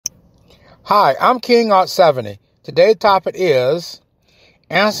Hi, I'm King Art 70. Today's topic is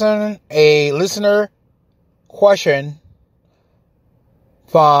answering a listener question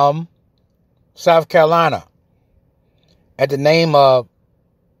from South Carolina at the name of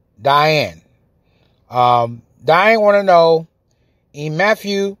Diane. Diane want to know in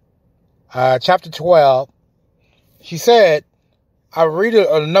Matthew chapter 12, she said, I read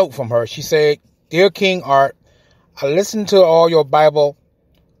a note from her. She said, Dear King Art, I listened to all your Bible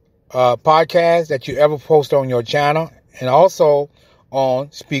podcasts that you ever post on your channel and also on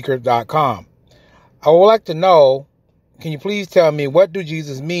Spreaker.com. I would like to know, can you please tell me what do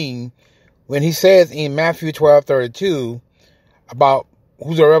Jesus mean when he says in Matthew 12:32 about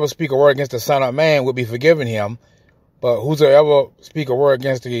whosoever speak a word against the Son of Man will be forgiven him, but whosoever speak a word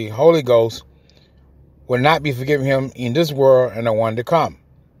against the Holy Ghost will not be forgiven him in this world and the one to come.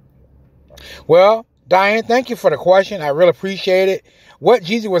 Well, Diane, thank you for the question. I really appreciate it. What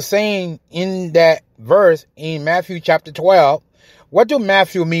Jesus was saying in that verse in Matthew chapter 12, what do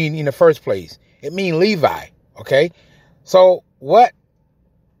Matthew mean in the first place? It means Levi, okay? So what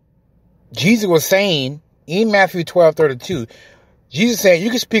Jesus was saying in Matthew 12:32, Jesus said, you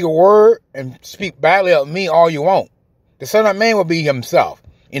can speak a word and speak badly of me all you want. The Son of Man will be himself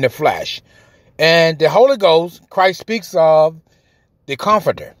in the flesh. And the Holy Ghost, Christ speaks of the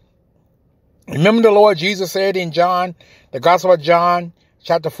Comforter. Remember the Lord Jesus said in John, the Gospel of John,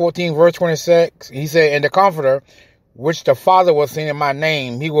 chapter 14, verse 26, he said, and the Comforter, which the Father will send in my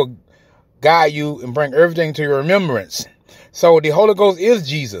name, he will guide you and bring everything to your remembrance. So the Holy Ghost is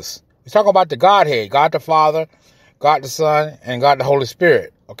Jesus. We're talking about the Godhead, God the Father, God the Son, and God the Holy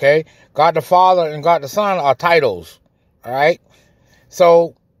Spirit, okay? God the Father and God the Son are titles, all right?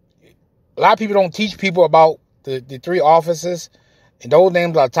 So a lot of people don't teach people about the three offices, and those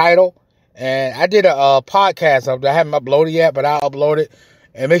names are title. And I did a podcast of that. I haven't uploaded yet, but I'll upload it.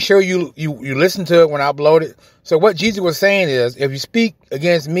 And make sure you listen to it when I upload it. So what Jesus was saying is, if you speak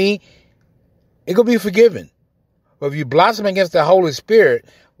against me, it could be forgiven. But if you blaspheme against the Holy Spirit,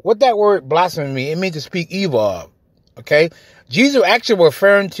 what that word blasphemy means, it means to speak evil of. Okay? Jesus actually was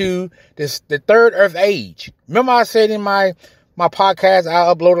referring to the third earth age. Remember I said in my podcast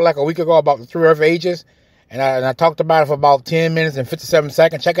I uploaded like a week ago about the three earth ages? And I talked about it for about 10 minutes and 57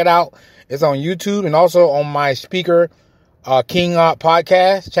 seconds. Check it out. It's on YouTube and also on my Spreaker King Art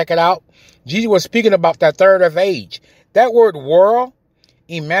podcast. Check it out. Jesus was speaking about that third earth age. That word world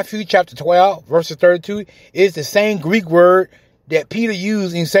in Matthew chapter 12, verses 32, is the same Greek word that Peter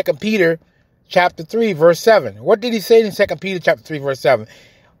used in 2 Peter chapter 3, verse 7. What did he say in 2 Peter chapter 3, verse 7?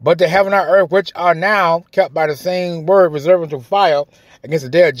 But the heaven and earth, which are now kept by the same word, reserved unto fire against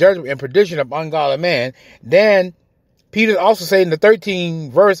the day of judgment and perdition of ungodly man. Then Peter also said in the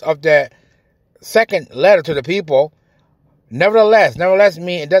 13th verse of that second letter to the people, nevertheless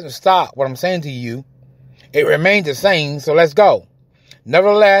means it doesn't stop what I'm saying to you. It remains the same, so let's go.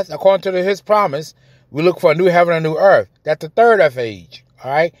 Nevertheless, according to his promise, we look for a new heaven and a new earth. That's the third earth age,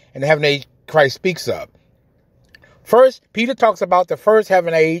 all right? And the heaven age Christ speaks of. First, Peter talks about the first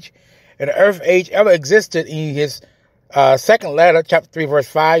heaven age and the earth age ever existed in his second letter, chapter 3, verse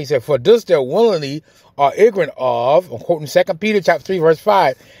 5. He said, for this they willingly are ignorant of, I'm quoting 2 Peter chapter 3, verse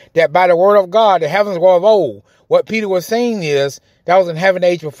 5, that by the word of God, the heavens were of old. What Peter was saying is, that was in heaven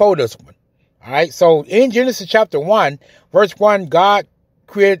age before this one. All right, so in Genesis chapter 1, verse 1, God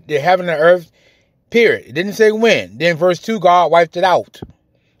created the heaven and earth, period. It didn't say when. Then verse 2, God wiped it out.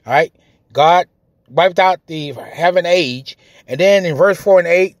 All right, God wiped out the heaven age. And then in verse 4 and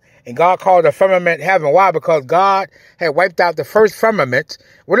 8, and God called the firmament heaven. Why? Because God had wiped out the first firmament.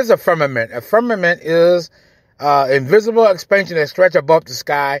 What is a firmament? A firmament is invisible expansion that stretch above the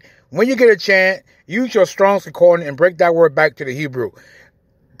sky. When you get a chance, use your Strong's Concordance and break that word back to the Hebrew.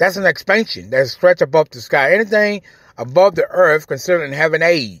 That's an expansion that stretch above the sky. Anything above the earth considered in heaven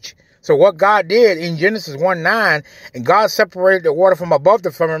age. So what God did in Genesis 1:9, and God separated the water from above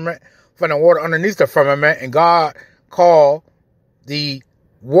the firmament from the water underneath the firmament, and God called the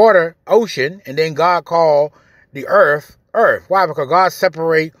water ocean, and then God called the earth earth. Why? Because God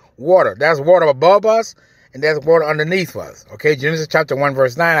separate water. That's water above us, and there's water underneath us. Okay, Genesis chapter 1,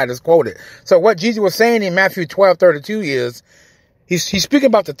 verse 9, I just quoted. So what Jesus was saying in Matthew 12:32 is, he's speaking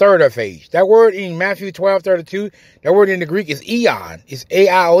about the third earth age. That word in Matthew 12:32, that word in the Greek is eon. It's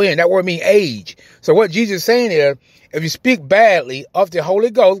A-I-O-N. That word means age. So what Jesus is saying is, if you speak badly of the Holy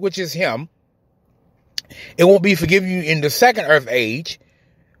Ghost, which is him, it won't be forgiven you in the second earth age,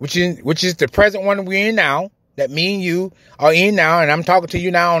 which is the present one we're in now, that me and you are in now, and I'm talking to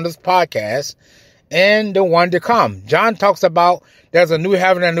you now on this podcast, and the one to come. John talks about there's a new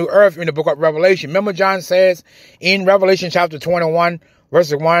heaven and a new earth in the book of Revelation. Remember John says in Revelation chapter 21,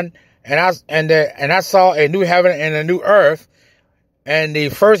 verse 1, and I saw a new heaven and a new earth, and the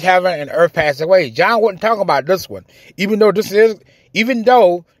first heaven and earth passed away. John wasn't talking about this one, even though the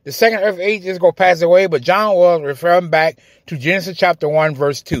second earth age is going to pass away, but John was referring back to Genesis chapter 1,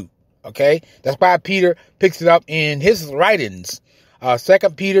 verse 2. Okay? That's why Peter picks it up in his writings. 2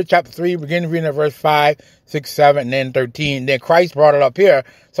 Peter chapter 3, beginning reading at verse 5, 6, 7, and then 13. Then Christ brought it up here.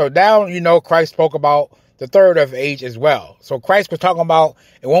 So now, Christ spoke about the third earth age as well. So Christ was talking about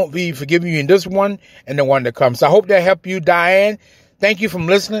it won't be forgiving you in this one and the one to come. So I hope that helped you, Diane. Thank you for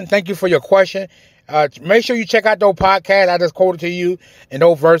listening. Thank you for your question. Make sure you check out those podcasts I just quoted to you and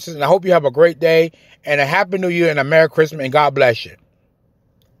those verses. And I hope you have a great day and a happy new year and a Merry Christmas, and God bless you.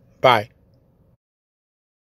 Bye.